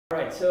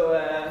Right.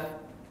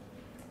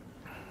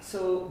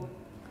 So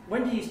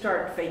when did you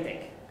start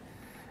faytech?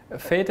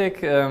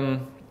 faytech,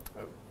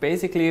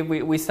 basically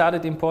we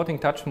started importing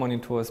touch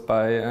monitors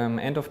by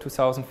end of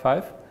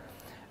 2005,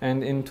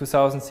 and in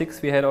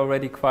 2006 we had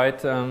already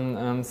quite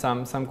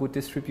some good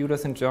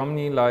distributors in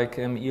Germany like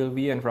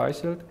ELV and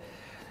Reichelt.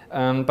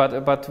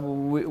 But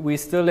we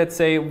still, let's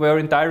say, were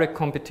in direct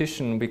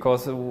competition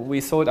because we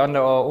sold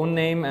under our own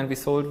name and we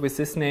sold with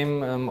this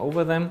name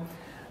over them.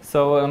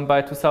 So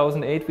by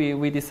 2008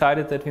 we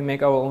decided that we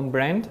make our own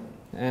brand,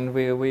 and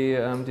we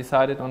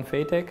decided on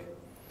faytech.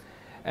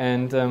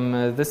 And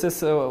this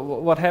is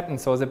what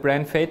happened. So the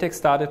brand faytech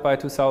started by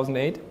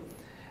 2008,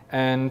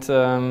 and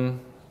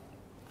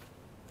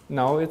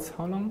now it's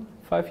how long?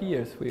 5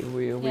 years. We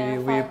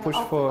push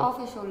for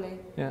officially.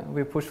 Yeah,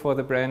 we push for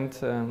the brand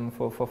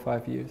for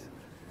 5 years.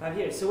 5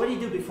 years. So what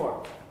did you do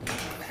before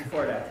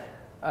that?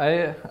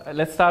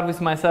 Let's start with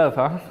myself,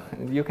 huh?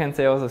 You can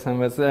say also some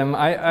words.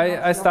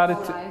 I started.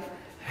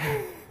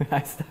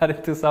 I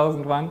started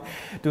 2001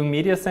 doing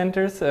media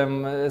centers.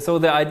 So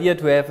the idea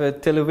to have a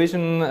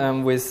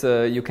television with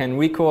you can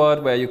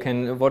record, where you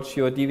can watch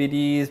your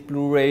DVDs,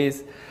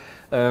 Blu-rays,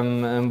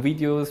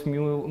 videos,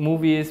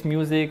 movies,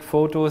 music,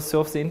 photos,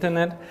 surf the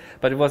internet.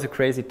 But it was a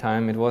crazy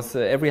time. It was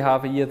every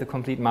half a year the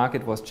complete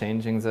market was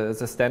changing,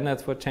 the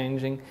standards were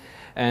changing,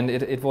 and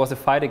it was a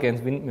fight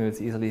against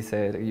windmills, easily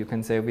said. You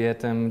can say we had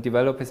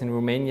developers in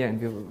Romania,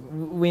 and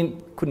we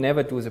could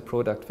never do the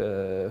product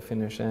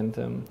finish,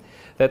 and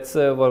that's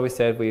what we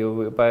said. We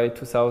by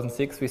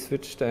 2006 we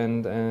switched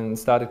and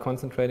started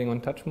concentrating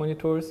on touch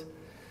monitors.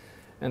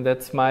 And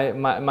that's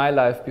my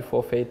life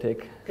before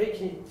faytech. Okay,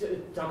 can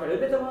you talk a little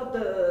bit about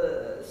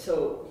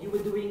so you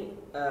were doing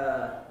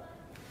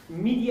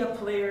media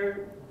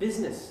player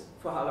business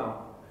for how long?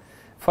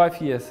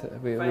 5 years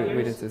we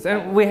did this.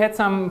 And we had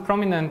some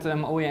prominent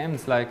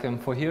OEMs like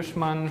for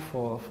Hirschmann,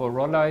 for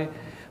Rollei,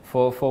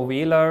 for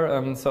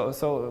Wähler.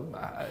 So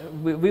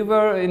we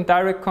were in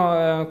direct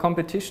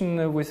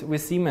competition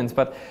with Siemens.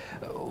 But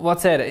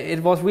what's that?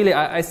 It was really,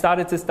 I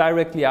started this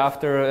directly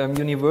after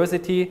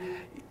university.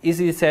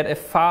 Easily said, a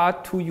far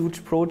too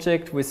huge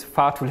project with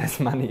far too less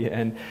money,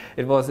 and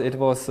it was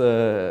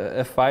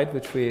a fight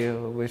which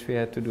we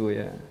had to do.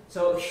 Yeah.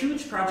 So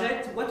huge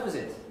project. What was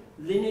it?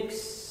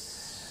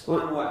 Linux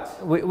on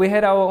what? We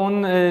had our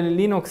own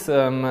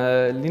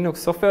Linux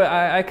software.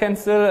 I can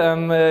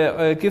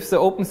still give the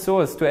open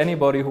source to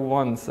anybody who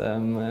wants.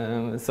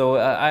 So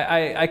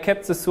I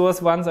kept the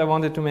source once. I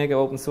wanted to make an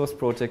open source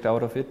project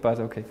out of it, but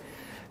okay.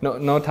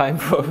 No time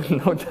for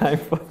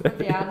that.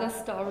 The other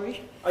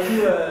story. Are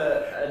you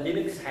a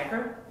Linux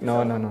hacker? No.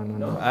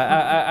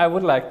 I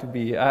would like to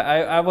be.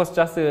 I was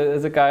just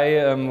the guy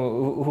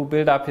who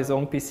built up his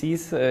own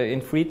PCs in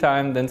free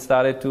time, then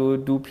started to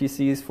do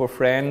PCs for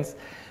friends,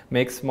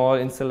 make small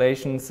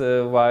installations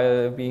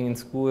while being in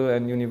school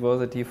and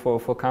university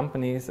for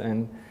companies,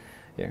 and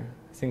yeah,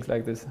 things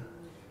like this.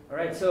 All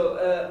right. So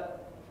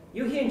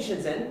you're here in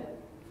Shenzhen.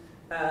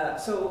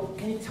 So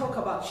can you talk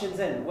about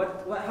Shenzhen?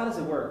 How does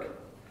it work?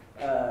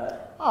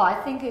 I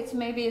think it's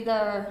maybe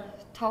the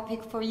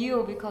topic for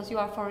you because you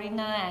are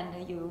foreigner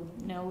and you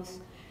know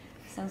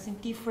something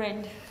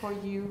different for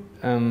you.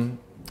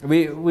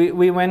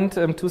 We went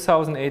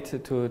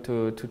 2008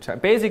 to China.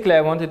 Basically,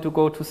 I wanted to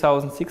go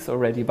 2006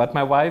 already, but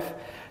my wife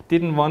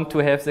didn't want to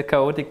have the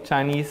chaotic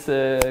Chinese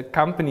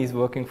companies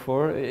working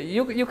for.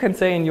 You can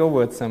say in your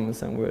words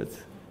some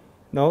words.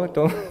 No,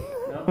 don't.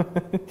 No?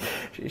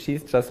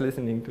 She's just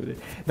listening to it.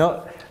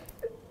 No.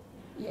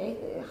 Yeah,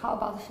 how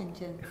about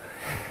Shenzhen?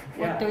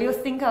 What do you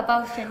think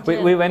about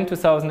Shenzhen? We went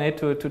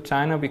 2008 to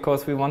China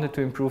because we wanted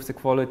to improve the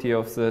quality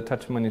of the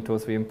touch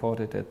monitors we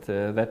imported at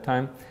that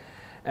time.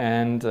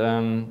 And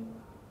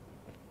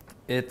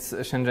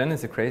Shenzhen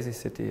is a crazy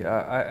city.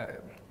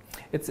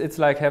 It's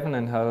like heaven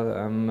and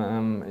hell.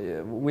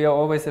 We are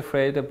always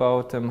afraid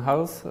about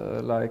health,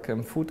 like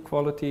food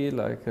quality,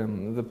 like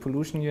the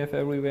pollution you have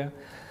everywhere.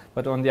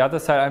 But on the other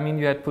side, I mean,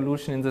 you had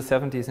pollution in the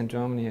 70s in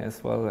Germany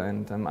as well,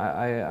 and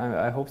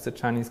I hope the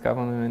Chinese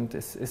government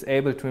is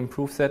able to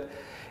improve that.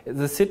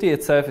 The city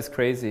itself is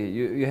crazy.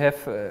 You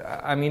have,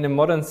 I mean, a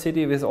modern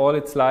city with all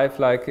its life,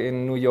 like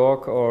in New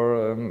York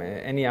or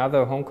any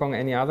other, Hong Kong,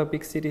 any other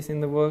big cities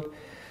in the world.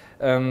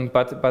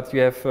 But you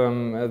have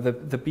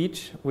the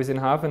beach within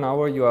half an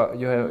hour. You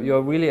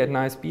are really at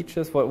nice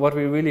beaches. What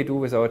we really do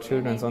with our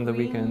children on the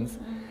weekends.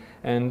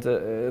 And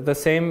the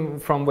same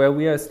from where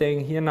we are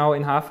staying here now.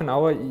 In half an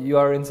hour you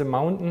are in the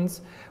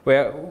mountains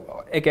where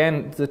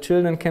again the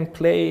children can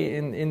play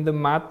in the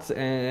mud,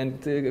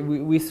 and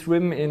we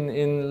swim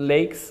in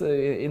lakes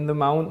in the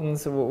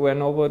mountains where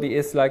nobody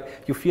is. Like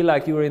you feel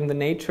like you're in the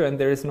nature and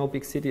there is no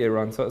big city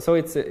around. So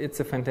it's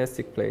a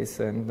fantastic place,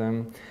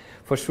 and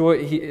for sure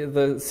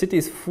the city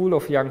is full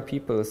of young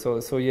people,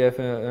 so you have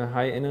a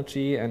high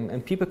energy,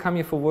 and people come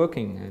here for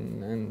working,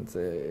 and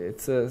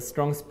it's a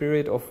strong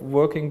spirit of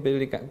working,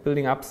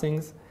 building up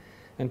things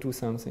and do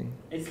something.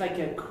 It's like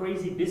a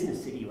crazy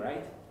business city,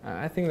 right?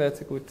 I think that's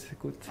a good.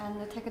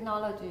 And the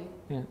technology.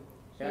 Yeah.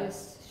 Yeah.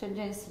 Yes,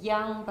 Shenzhen is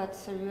young, but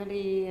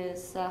really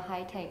is a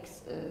high-tech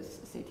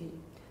city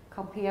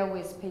compared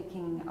with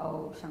Peking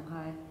or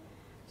Shanghai.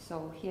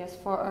 So yes,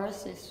 for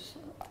us, it's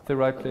the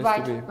right place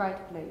to be.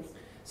 Right place.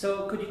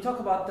 So could you talk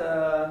about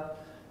the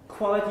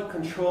quality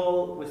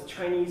control with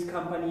Chinese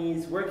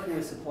companies, working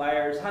with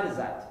suppliers? How does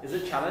that? Is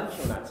it a challenge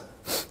or not?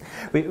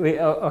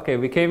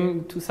 We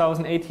came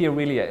 2008 here.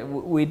 Really,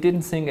 we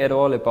didn't think at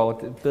all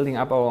about building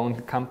up our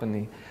own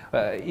company.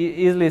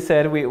 Easily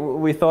said,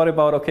 we thought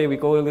about, okay, we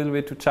go a little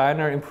bit to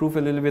China, improve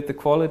a little bit the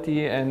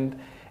quality, and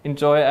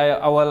enjoy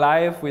our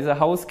life with a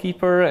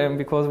housekeeper, and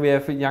because we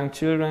have young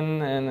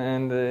children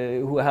and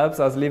who helps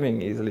us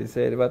living. Easily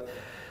said, but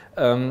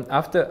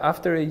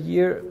after a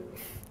year,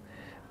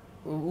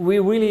 we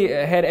really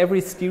had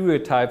every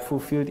stereotype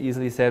fulfilled,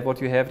 easily said,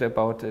 what you have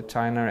about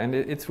China. And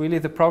it's really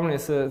the problem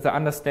is the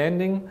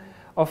understanding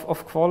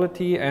of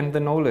quality and the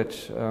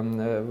knowledge,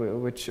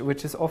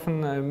 which is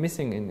often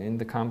missing in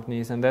the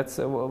companies. And that's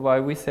why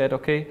we said,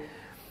 okay,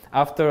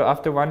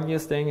 after 1 year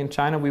staying in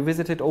China, we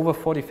visited over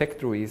 40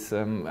 factories.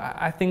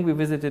 I think we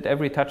visited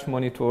every touch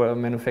monitor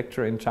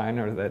manufacturer in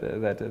China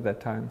at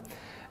that time.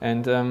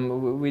 And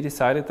we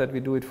decided that we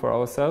do it for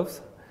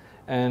ourselves.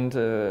 And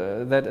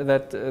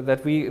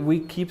that we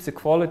keep the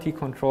quality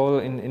control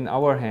in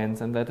our hands,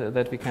 and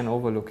that we can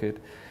overlook it.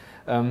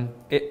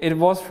 It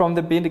was from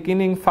the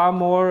beginning far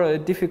more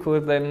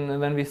difficult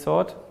than we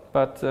thought,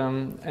 but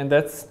and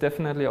that's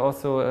definitely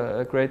also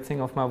a great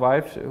thing of my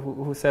wife,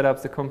 who set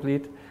up the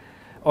complete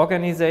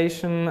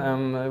organization.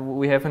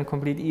 We have a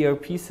complete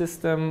ERP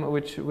system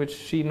which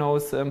she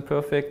knows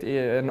perfect,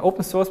 an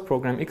open source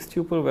program,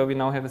 Xtuple, where we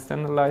now have a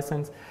standard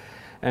license.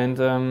 And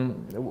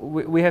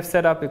we have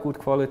set up a good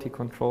quality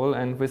control,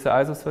 and with the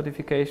ISO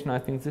certification, I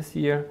think this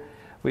year,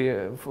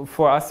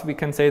 for us, we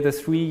can say the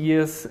 3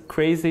 years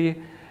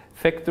crazy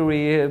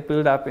factory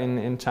build up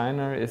in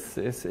China is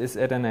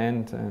at an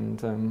end,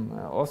 and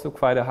also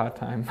quite a hard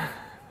time.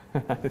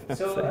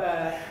 So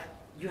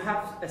you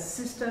have a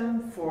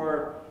system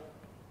for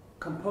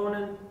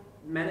component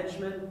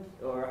management,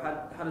 or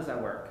how does that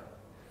work?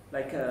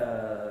 Like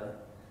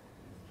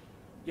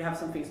you have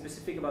something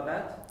specific about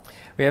that?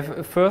 We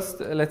have first,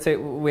 let's say,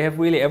 we have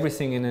really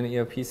everything in an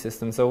ERP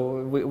system.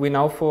 So we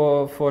now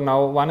for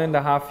now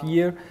 1.5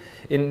 years,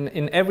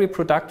 in every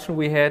production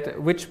we had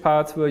which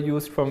parts were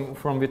used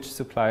from which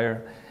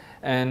supplier,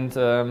 and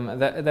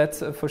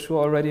that's for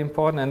sure already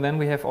important. And then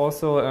we have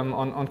also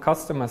on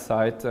customer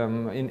side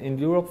in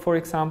Europe, for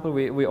example,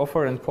 we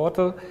offer a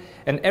portal,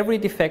 and every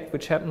defect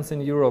which happens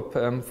in Europe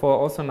for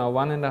also now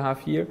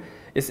 1.5 years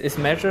is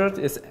measured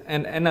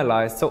and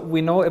analyzed. So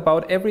we know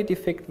about every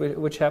defect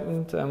which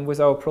happened with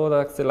our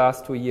products the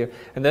last 2 years,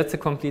 and that's a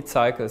complete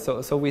cycle.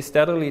 So we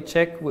steadily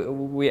check,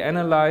 we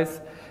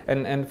analyze,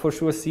 and for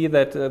sure see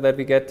that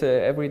we get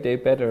every day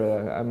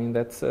better. I mean,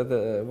 that's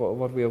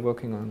what we are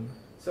working on.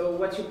 So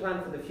what's your plan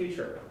for the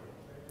future?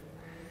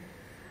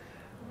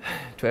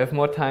 To have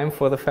more time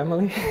for the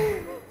family.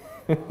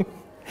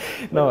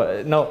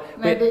 No.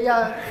 Maybe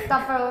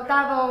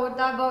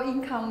double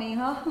incoming,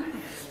 huh?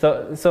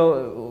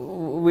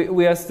 So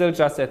we are still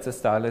just at the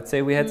start. Let's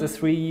say we had the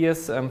 3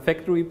 years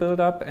factory build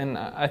up, and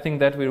I think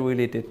that we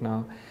really did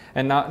now.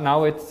 And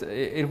now we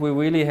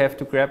really have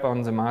to grab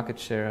on the market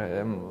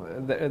share.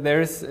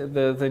 There is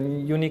the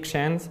unique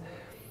chance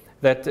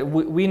that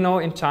we know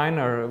in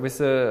China, with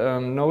the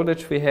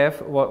knowledge we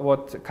have,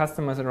 what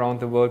customers around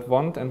the world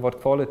want and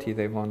what quality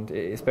they want,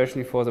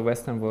 especially for the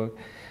Western world.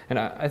 And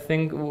I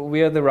think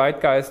we are the right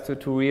guys to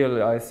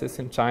realize this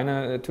in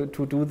China,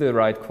 to do the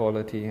right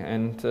quality.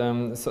 And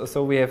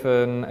so we have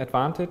an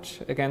advantage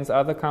against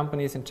other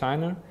companies in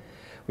China.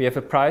 We have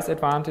a price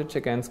advantage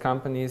against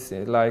companies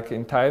like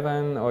in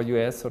Taiwan or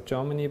US or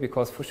Germany,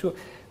 because for sure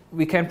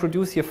we can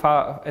produce here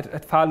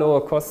at far lower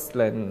costs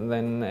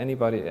than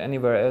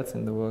anywhere else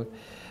in the world.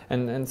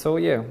 And so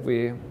yeah,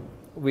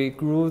 we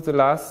grew the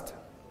last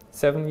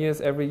 7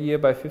 years every year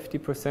by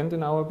 50%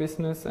 in our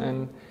business.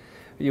 And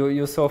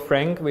you saw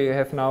Frank, we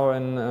have now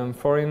a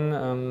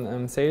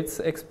foreign sales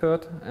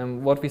expert,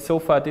 what we so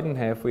far didn't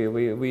have.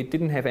 We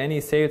didn't have any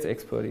sales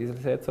expert, as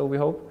I said, so we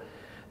hope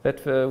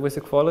that with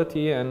the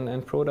quality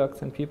and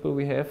products and people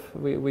we have,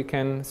 we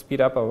can speed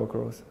up our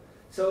growth.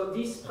 So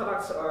these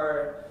products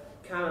are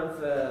kind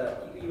of,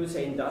 you would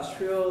say,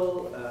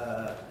 industrial,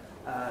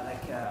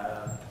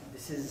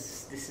 this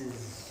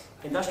is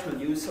industrial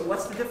use. So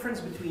what's the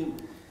difference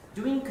between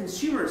doing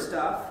consumer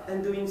stuff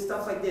and doing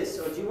stuff like this?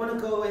 So do you want to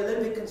go a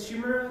little bit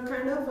consumer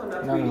kind of, or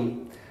not really?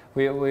 No.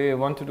 We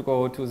wanted to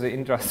go to the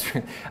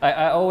industry.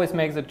 I always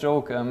make the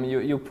joke,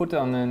 you put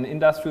on an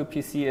industrial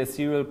PC a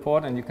serial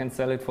port and you can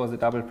sell it for the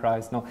double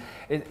price. No,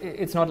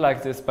 it's not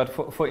like this, but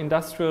for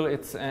industrial,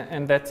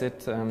 and that's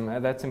it.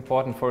 That's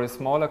important for a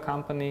smaller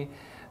company.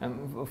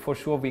 For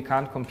sure we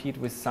can't compete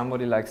with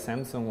somebody like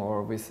Samsung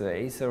or with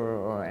Acer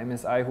or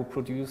MSI, who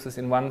produces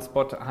in one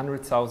spot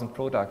 100,000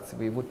 products.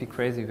 We would be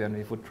crazy when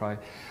we would try.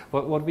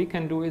 What we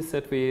can do is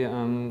that we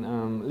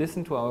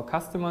listen to our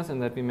customers,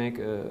 and that we make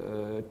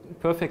a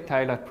perfect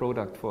tailored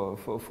product for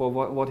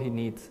what he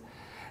needs.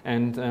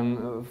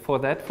 And for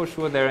that, for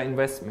sure, there are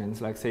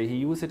investments. Like, say, he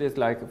uses it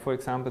like, for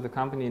example, the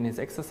company in his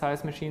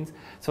exercise machines.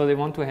 So they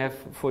want to have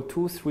for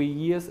 2-3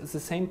 years the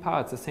same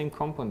parts, the same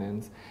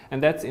components,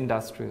 and that's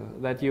industrial.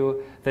 That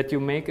you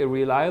make a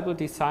reliable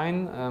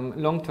design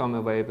long-term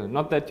available.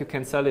 Not that you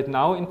can sell it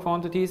now in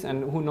quantities,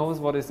 and who knows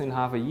what is in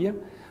half a year,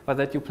 but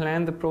that you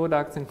plan the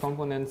products and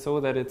components so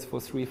that it's for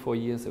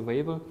 3-4 years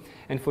available.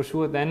 And for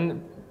sure,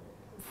 then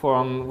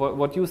from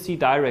what you see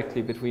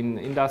directly between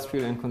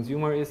industrial and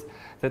consumer is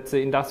that the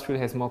industrial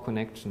has more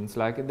connections.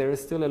 Like, there is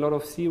still a lot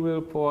of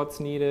serial ports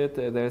needed,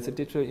 there's a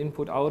digital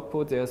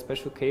input-output, there are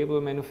special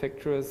cable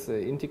manufacturers,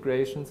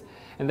 integrations,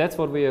 and that's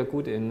what we are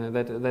good in,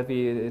 that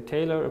we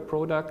tailor a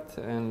product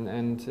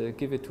and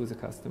give it to the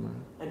customer.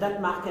 And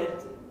that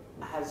market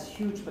has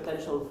huge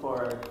potential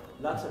for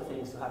lots of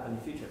things to happen in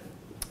the future.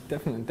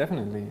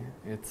 Definitely.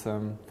 It's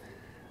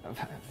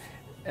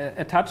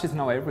a touch is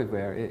now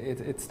everywhere.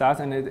 It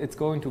starts, and it's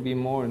going to be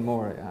more and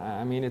more.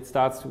 I mean, it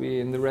starts to be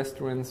in the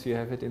restaurants, you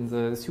have it in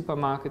the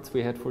supermarkets.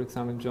 We had, for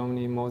example, in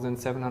Germany, more than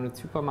 700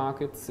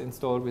 supermarkets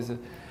installed with a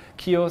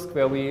kiosk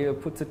where we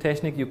put the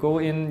technique. You go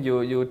in,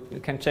 you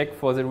can check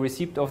for the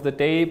receipt of the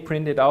day,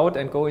 print it out,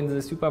 and go into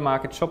the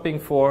supermarket shopping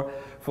for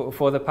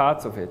the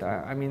parts of it.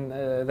 I mean,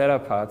 there are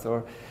parts,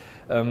 or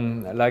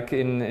like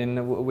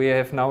we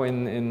have now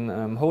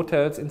in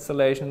hotels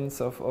installations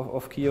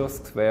of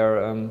kiosks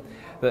where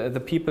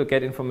the people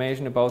get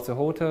information about the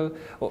hotel,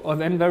 or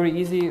then very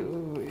easy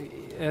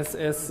as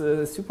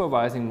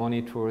supervising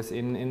monitors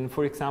in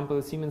for example,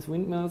 Siemens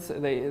windmills.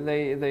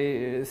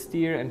 They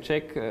steer and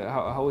check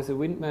how is the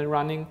windmill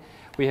running.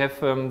 We have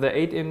the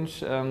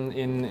 8-inch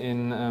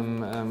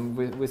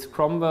with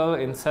Cromwell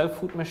in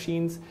self-food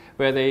machines,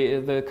 where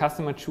the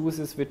customer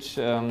chooses which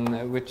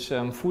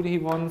food he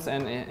wants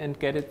and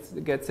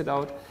gets it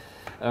out.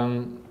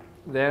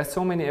 There are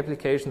so many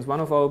applications.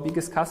 One of our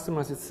biggest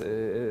customers is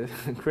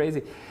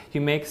crazy. He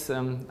makes,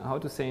 how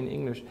to say in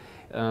English,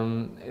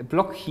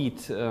 block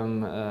heat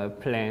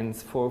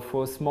plants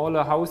for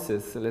smaller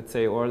houses, let's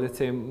say, or let's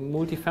say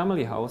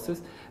multi-family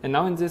houses. And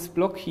now in this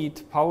block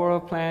heat power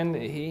plant,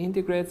 he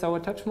integrates our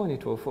touch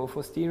monitor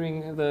for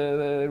steering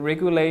the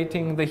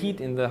regulating the heat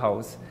in the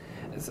house.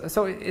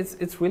 So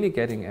it's really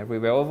getting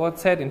everywhere. Or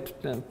what's said in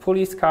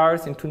police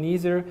cars in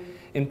Tunisia.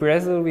 In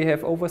Brazil, we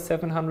have over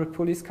 700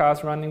 police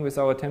cars running with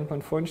our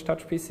 10.4-inch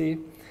touch PC.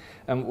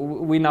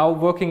 We're now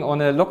working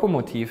on a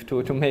locomotive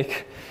to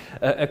make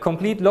a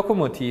complete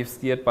locomotive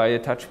steered by a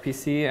touch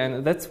PC,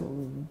 and that's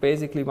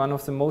basically one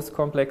of the most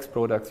complex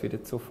products we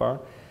did so far.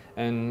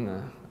 And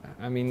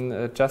I mean,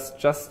 this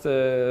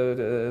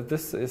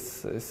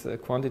is a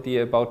quantity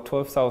about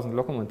 12,000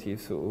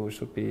 locomotives who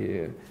should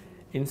be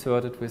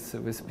inserted with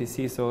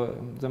PC. So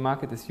the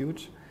market is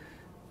huge.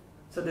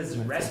 So there's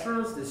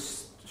restaurants,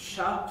 there's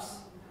shops,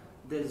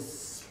 there's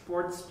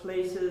sports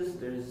places,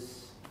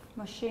 there's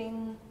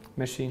machine.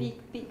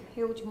 Big,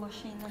 huge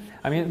machine.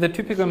 I mean, the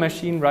typical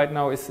machine right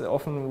now is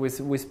often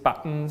with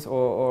buttons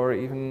or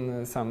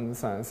even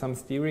some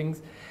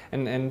steerings,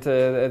 and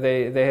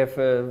they have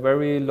a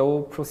very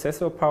low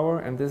processor power,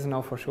 and this is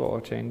now for sure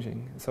all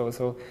changing.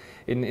 So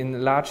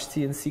in large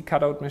CNC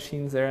cutout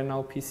machines, there are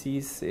now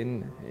PCs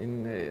in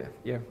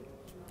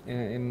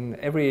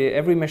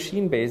every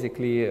machine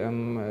basically.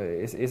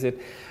 Is it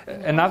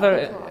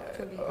another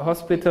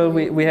hospital?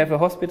 We have a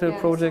hospital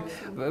project,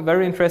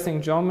 very interesting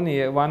in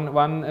Germany.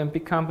 One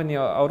big company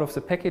out of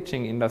the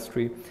packaging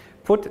industry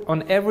put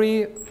on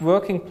every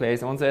working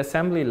place on the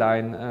assembly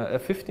line a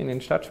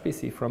 15-inch touch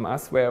PC from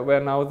us, where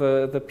now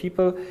the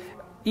people,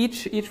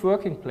 each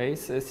working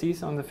place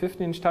sees on the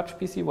 15-inch touch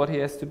PC what he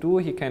has to do.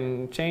 He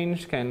can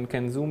change,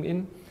 can zoom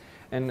in.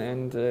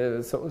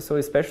 So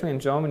especially in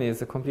Germany,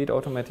 the complete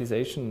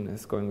automatization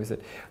is going with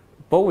it.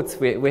 Boats,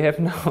 we have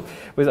now,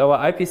 with our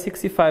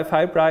IP65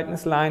 high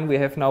brightness line, we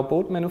have now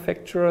boat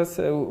manufacturers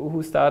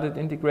who started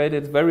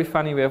integrated. Very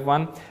funny, we have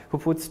one who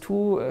puts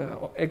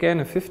again,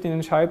 a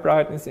 15-inch high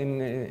brightness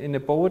in a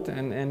boat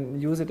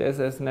and use it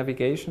as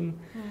navigation.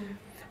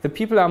 The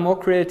people are more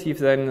creative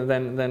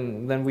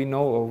than we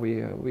know or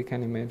we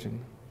can imagine.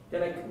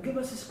 They're like, give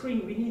us a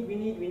screen, we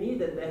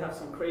need it. They have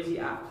some crazy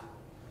app,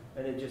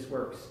 and it just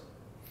works.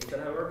 Is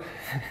that how it works?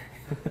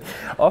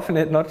 Often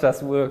it not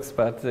just works,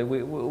 but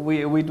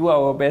we do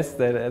our best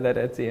that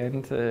at the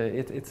end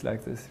it's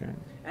like this. Yeah.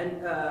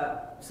 And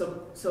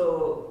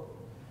so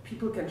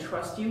people can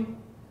trust you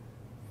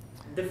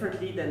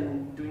differently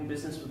than doing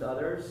business with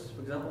others,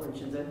 for example, in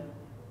Shenzhen?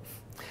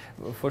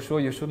 For sure,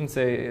 you shouldn't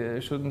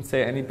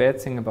say any bad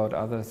thing about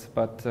others,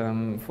 but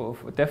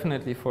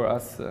definitely for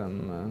us,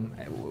 and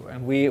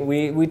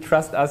we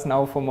trust us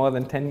now for more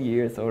than 10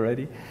 years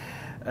already,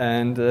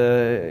 and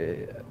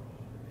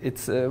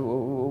it's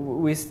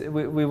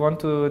we want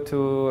to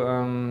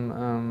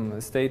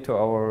stay to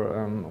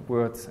our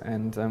words,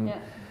 and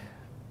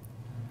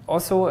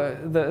also,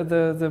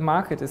 the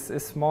market is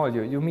small.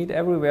 You meet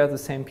everywhere the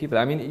same people.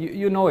 I mean,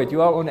 you know it.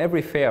 You are on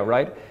every fair,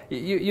 right?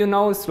 You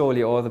know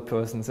slowly all the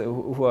persons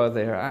who are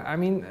there. I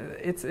mean,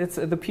 it's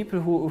the people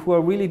who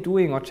are really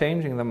doing or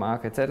changing the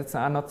market that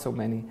are not so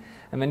many.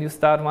 And when you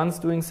start once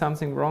doing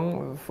something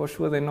wrong, for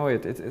sure they know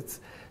it. It's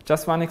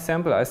just one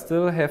example. I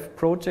still have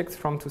projects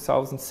from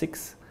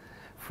 2006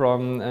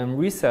 from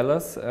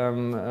resellers,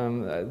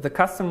 the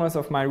customers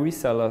of my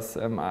resellers.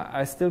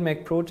 I still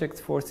make projects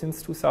for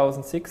since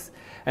 2006,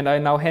 and I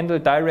now handle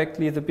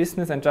directly the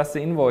business, and just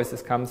the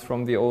invoices comes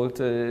from the old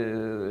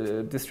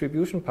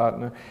distribution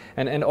partner.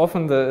 And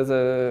often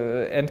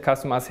the end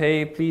customers,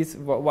 hey, please,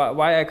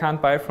 why I can't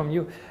buy from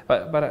you?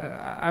 But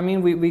I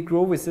mean, we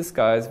grow with these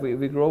guys,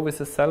 we grow with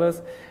the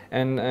sellers,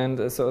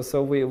 and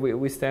so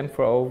we stand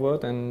for our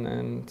word,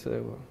 and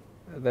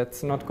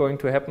that's not going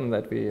to happen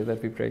that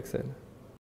we break that.